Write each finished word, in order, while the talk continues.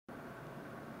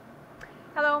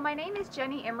Hello, my name is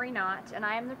Jenny Imrie-Knott, and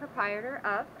I am the proprietor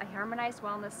of a Harmonized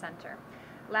Wellness Center,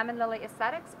 Lemon Lily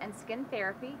Aesthetics and Skin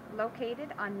Therapy, located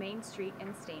on Main Street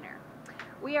in Stayner.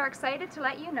 We are excited to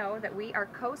let you know that we are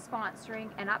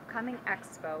co-sponsoring an upcoming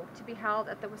expo to be held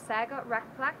at the Wasaga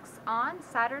RecPlex on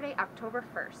Saturday, October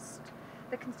 1st.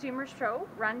 The consumer show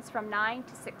runs from 9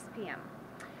 to 6 p.m.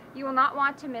 You will not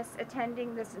want to miss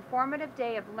attending this informative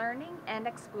day of learning and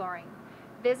exploring.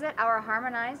 Visit our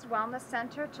Harmonized Wellness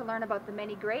Center to learn about the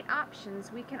many great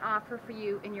options we can offer for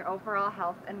you in your overall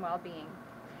health and well-being.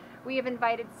 We have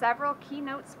invited several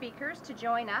keynote speakers to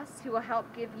join us who will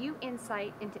help give you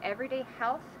insight into everyday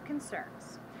health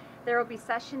concerns. There will be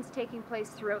sessions taking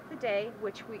place throughout the day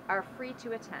which we are free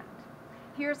to attend.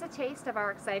 Here's a taste of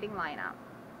our exciting lineup.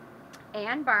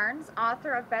 Ann Barnes,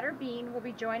 author of Better Being, will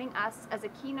be joining us as a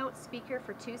keynote speaker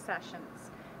for 2 sessions.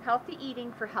 Healthy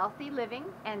Eating for Healthy Living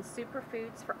and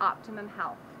Superfoods for Optimum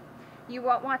Health. You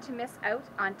won't want to miss out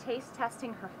on taste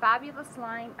testing her fabulous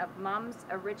line of Mom's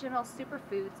Original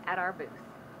Superfoods at our booth.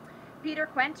 Peter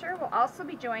Quenter will also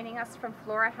be joining us from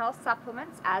Flora Health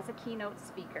Supplements as a keynote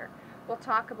speaker. We'll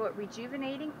talk about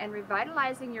rejuvenating and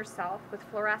revitalizing yourself with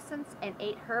fluorescence and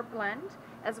 8-herb blend,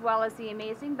 as well as the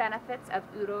amazing benefits of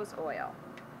Udo's oil.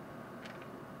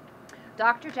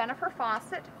 Dr. Jennifer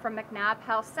Fawcett from McNabb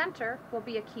Health Center will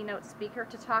be a keynote speaker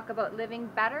to talk about living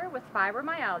better with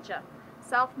fibromyalgia,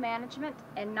 self-management,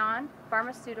 and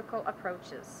non-pharmaceutical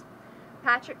approaches.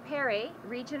 Patrick Perret,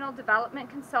 Regional Development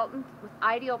Consultant with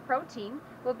Ideal Protein,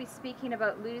 will be speaking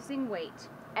about losing weight,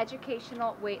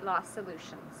 educational weight loss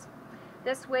solutions.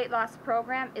 This weight loss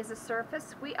program is a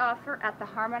service we offer at the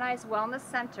Harmonized Wellness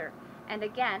Center, and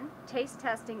again, taste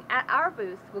testing at our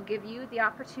booth will give you the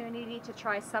opportunity to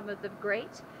try some of the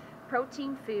great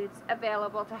protein foods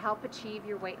available to help achieve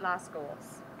your weight loss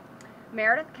goals.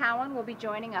 Meredith Cowan will be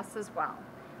joining us as well.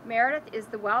 Meredith is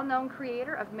the well-known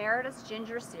creator of Meredith's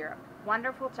Ginger Syrup,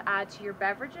 wonderful to add to your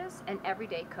beverages and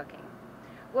everyday cooking.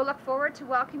 We'll look forward to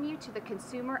welcoming you to the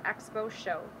Consumer Expo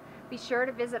show. Be sure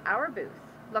to visit our booth.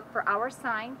 Look for our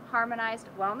sign, Harmonized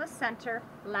Wellness Center,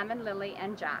 Lemon Lily,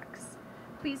 and JACS.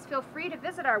 Please feel free to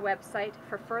visit our website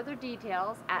for further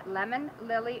details at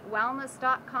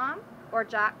lemonlilywellness.com or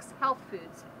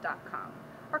jacshealthfoods.com,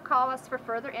 or call us for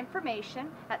further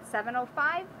information at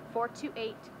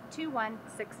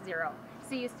 705-428-2160.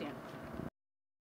 See you soon.